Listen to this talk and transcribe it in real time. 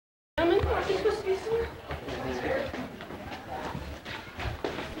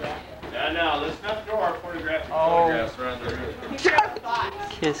photographs around the room.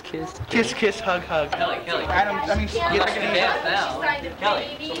 Kiss, kiss. Kiss, kiss, hug, hug. Kelly. Adam, I mean, You're not gonna dance now.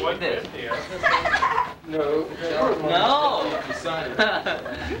 Kelly, What this. No. No.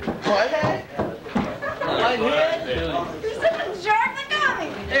 What?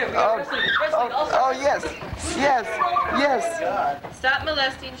 Oh, yes. Yes. Yes. Stop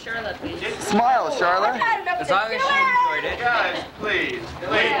molesting Charlotte, please. Smile, Charlotte. As long as she enjoyed it. Guys, please.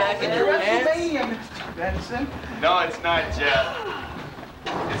 Back in your pants. Benson? No, it's not Jeff.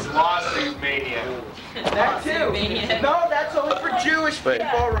 It's lawsuit mania. That too. No, that's only for Jewish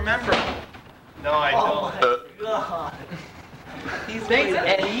people, remember. No, I don't. God. Thanks,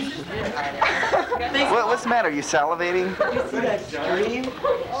 Eddie. What's the matter? Are you salivating? You see that stream?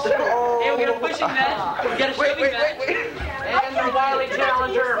 Hey, we got a pushing match. We got a shoving match. And the Wiley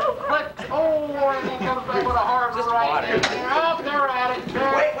Challenger flips. Oh, and he comes back with a hard right. Up there at it.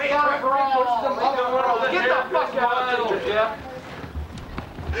 Wait, Get the fuck out of here, Jeff.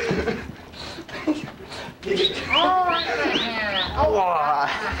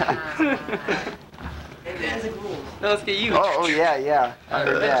 No, let's get you. Oh, yeah. I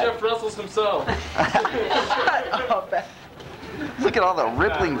heard that. Jeff Russell's himself. Look at all the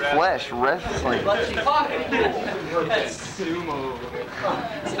rippling flesh wrestling. That's sumo.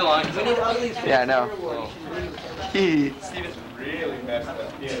 Still on. Yeah, I know. Steven's really messed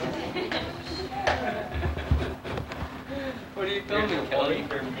up. Yeah. What are you filming, Kelly?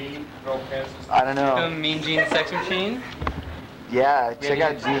 I don't know. Film Mean Gene Sex Machine? Yeah, check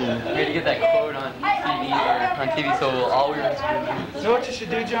out Gene. We had to get that quote on TV, so all we were doing. You know what you should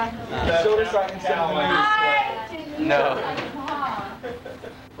do, John? Show this so I can send the No.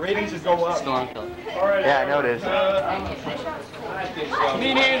 ratings would go up. Still on, Kelly. Yeah, I noticed.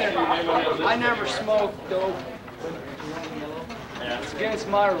 Me neither. I never smoked dope. It's against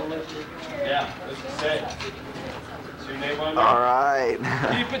my religion. Yeah, that's what say. What's your name on there? All right.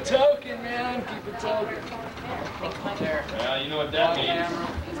 Keep it token, man. Keep it token. Yeah, you know what that means.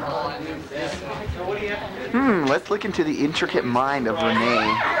 Let's look into the intricate mind of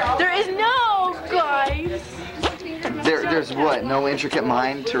Renee. There is no, guys. There's what? No intricate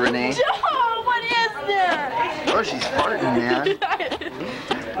mind to Renee? Oh, what is this? Oh, she's farting, man.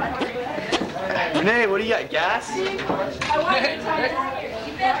 Renee, what do you got? Gas?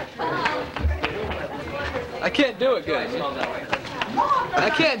 I can't do it good. I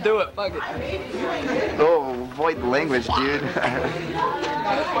can't do it. Fuck it. Oh, avoid the language, dude.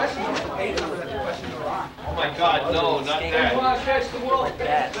 Oh my God, no, not that.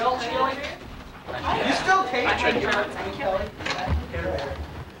 You still can't.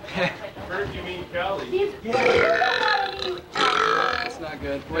 Kurt, you mean Kelly? That's not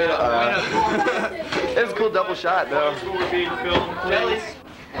good. Wait up. It was a cool double shot, though. Who we're being filmed, please?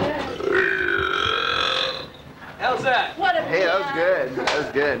 How's that? Hey, that was good. That was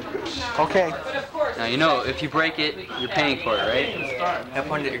good. Okay. Now, you know, if you break it, you're paying for it, right? Have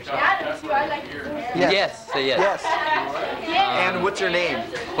fun at yourself. Yes, say yes. And what's your name?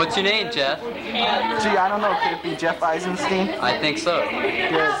 What's your name, Jeff? Gee, I don't know. Could it be Jeff Eisenstein? I think so.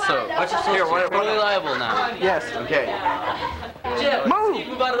 Good. So, here, we're totally liable now. Yes. Okay. Jeff, Move! Steve,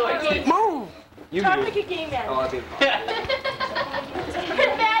 move out of the way. Move! You Talk like a gay man. Oh, I'll be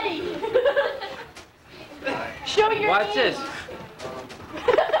Maddie. Show your Watch name. this.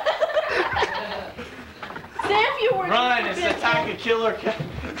 Say if you were. Run, it's the Tiger Killer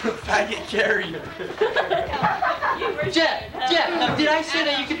faggot carrier. Jeff, now did I say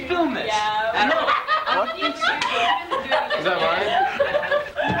that you could film this? Yeah. I don't think so. Is that mine?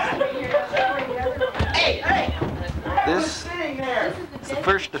 Hey! This is the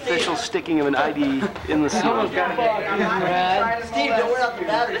first official sticking of an ID in the sea. Steve, don't wear out the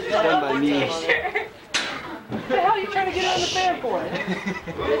batteries. Done by me. What the hell are you trying to get on the fan for?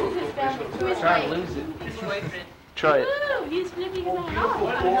 This is his family. Who is Trying to Mike? lose it. Try it. Ooh, he's flipping his own off. I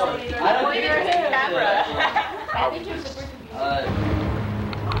don't think There's his camera. I think you're supposed to be.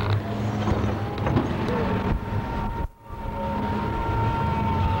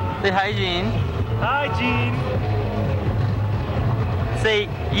 Say hi, Gene. Hi, Gene. Say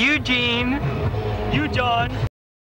Eugene. You, John.